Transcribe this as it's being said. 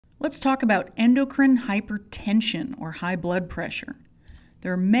Let's talk about endocrine hypertension or high blood pressure.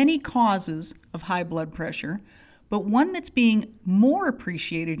 There are many causes of high blood pressure, but one that's being more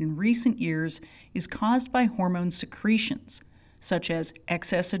appreciated in recent years is caused by hormone secretions, such as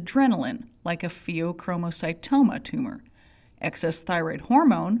excess adrenaline, like a pheochromocytoma tumor, excess thyroid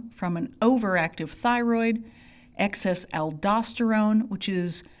hormone from an overactive thyroid, excess aldosterone, which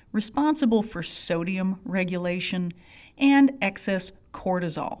is responsible for sodium regulation, and excess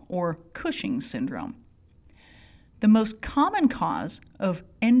cortisol, or Cushing's syndrome. The most common cause of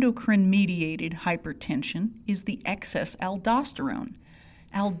endocrine-mediated hypertension is the excess aldosterone.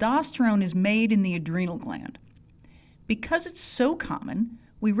 Aldosterone is made in the adrenal gland. Because it's so common,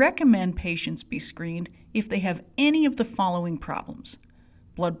 we recommend patients be screened if they have any of the following problems: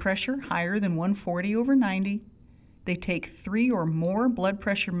 blood pressure higher than 140/90, they take 3 or more blood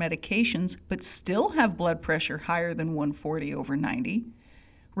pressure medications but still have blood pressure higher than 140/90,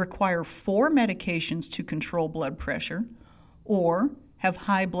 require 4 medications to control blood pressure, or have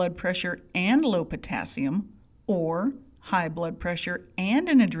high blood pressure and low potassium, or high blood pressure and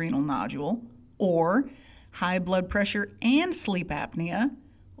an adrenal nodule, or high blood pressure and sleep apnea,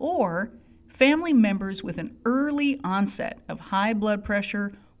 or family members with an early onset of high blood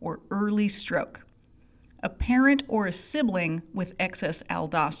pressure or early stroke. A parent or a sibling with excess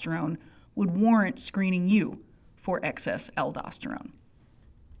aldosterone would warrant screening you for excess aldosterone.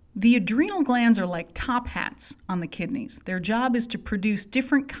 The adrenal glands are like top hats on the kidneys. Their job is to produce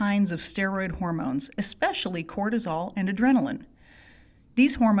different kinds of steroid hormones, especially cortisol and adrenaline.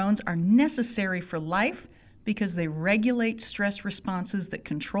 These hormones are necessary for life because they regulate stress responses that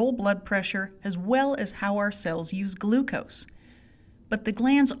control blood pressure as well as how our cells use glucose. But the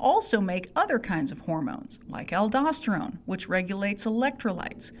glands also make other kinds of hormones, like aldosterone, which regulates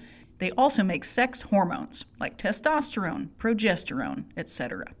electrolytes. They also make sex hormones, like testosterone, progesterone,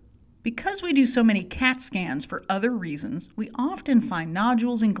 etc. Because we do so many CAT scans for other reasons, we often find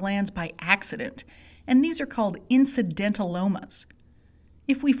nodules in glands by accident, and these are called incidentalomas.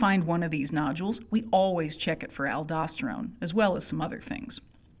 If we find one of these nodules, we always check it for aldosterone, as well as some other things.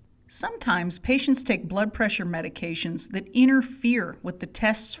 Sometimes patients take blood pressure medications that interfere with the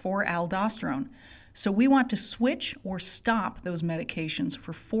tests for aldosterone, so we want to switch or stop those medications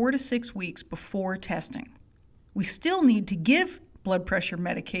for 4 to 6 weeks before testing. We still need to give blood pressure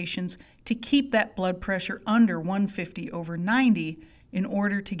medications to keep that blood pressure under 150/90 in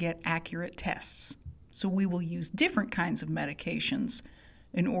order to get accurate tests. So we will use different kinds of medications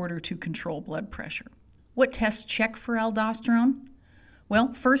in order to control blood pressure. What tests check for aldosterone?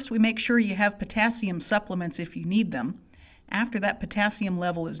 Well, first we make sure you have potassium supplements if you need them. After that potassium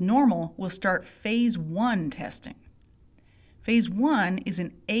level is normal, we'll start phase 1 testing. Phase 1 is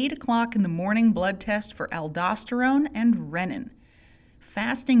an 8 o'clock in the morning blood test for aldosterone and renin.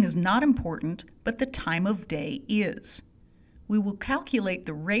 Fasting is not important, but the time of day is. We will calculate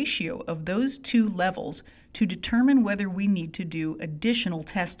the ratio of those two levels to determine whether we need to do additional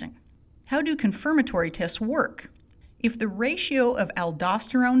testing. How do confirmatory tests work? If the ratio of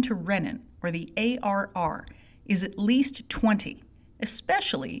aldosterone to renin, or the ARR, is at least 20,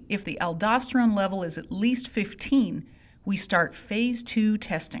 especially if the aldosterone level is at least 15, we start phase 2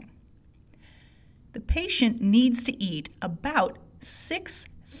 testing. The patient needs to eat about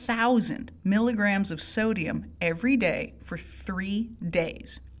 6,000 milligrams of sodium every day for 3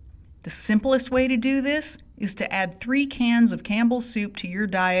 days. The simplest way to do this is to add 3 cans of Campbell's soup to your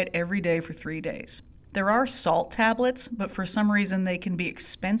diet every day for 3 days. There are salt tablets, but for some reason they can be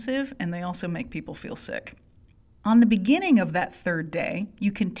expensive and they also make people feel sick. On the beginning of that 3rd day,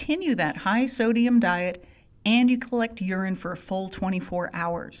 you continue that high sodium diet and you collect urine for a full 24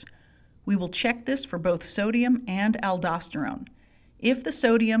 hours. We will check this for both sodium and aldosterone. If the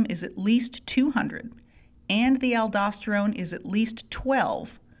sodium is at least 200 and the aldosterone is at least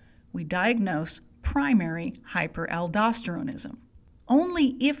 12, we diagnose primary hyperaldosteronism.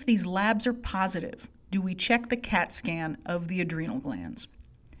 Only if these labs are positive do we check the CAT scan of the adrenal glands.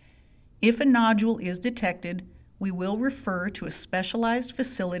 If a nodule is detected, we will refer to a specialized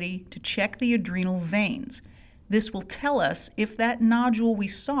facility to check the adrenal veins. This will tell us if that nodule we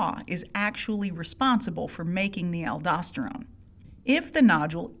saw is actually responsible for making the aldosterone. If the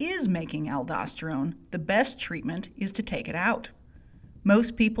nodule is making aldosterone, the best treatment is to take it out.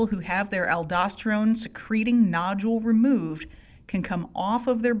 Most people who have their aldosterone secreting nodule removed can come off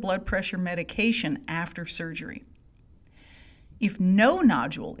of their blood pressure medication after surgery. If no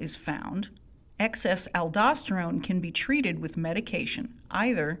nodule is found, excess aldosterone can be treated with medication,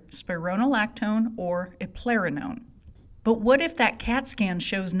 either spironolactone or eplerenone. But what if that CAT scan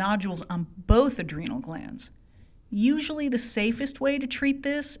shows nodules on both adrenal glands? Usually the safest way to treat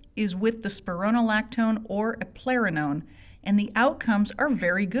this is with the spironolactone or eplerenone, and the outcomes are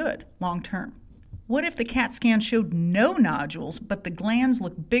very good long term. What if the CAT scan showed no nodules, but the glands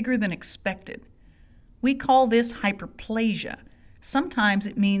look bigger than expected? We call this hyperplasia. Sometimes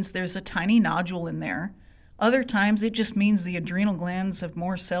it means there's a tiny nodule in there. Other times it just means the adrenal glands have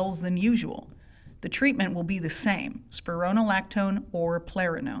more cells than usual. The treatment will be the same, spironolactone or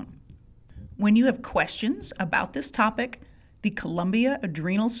eplerenone. When you have questions about this topic, the Columbia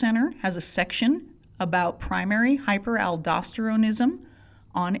Adrenal Center has a section about primary hyperaldosteronism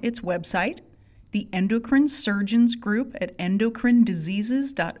on its website. The Endocrine Surgeons Group at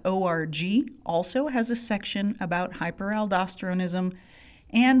endocrinddiseases.org also has a section about hyperaldosteronism,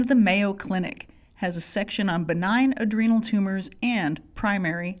 and the Mayo Clinic has a section on benign adrenal tumors and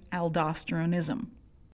primary aldosteronism.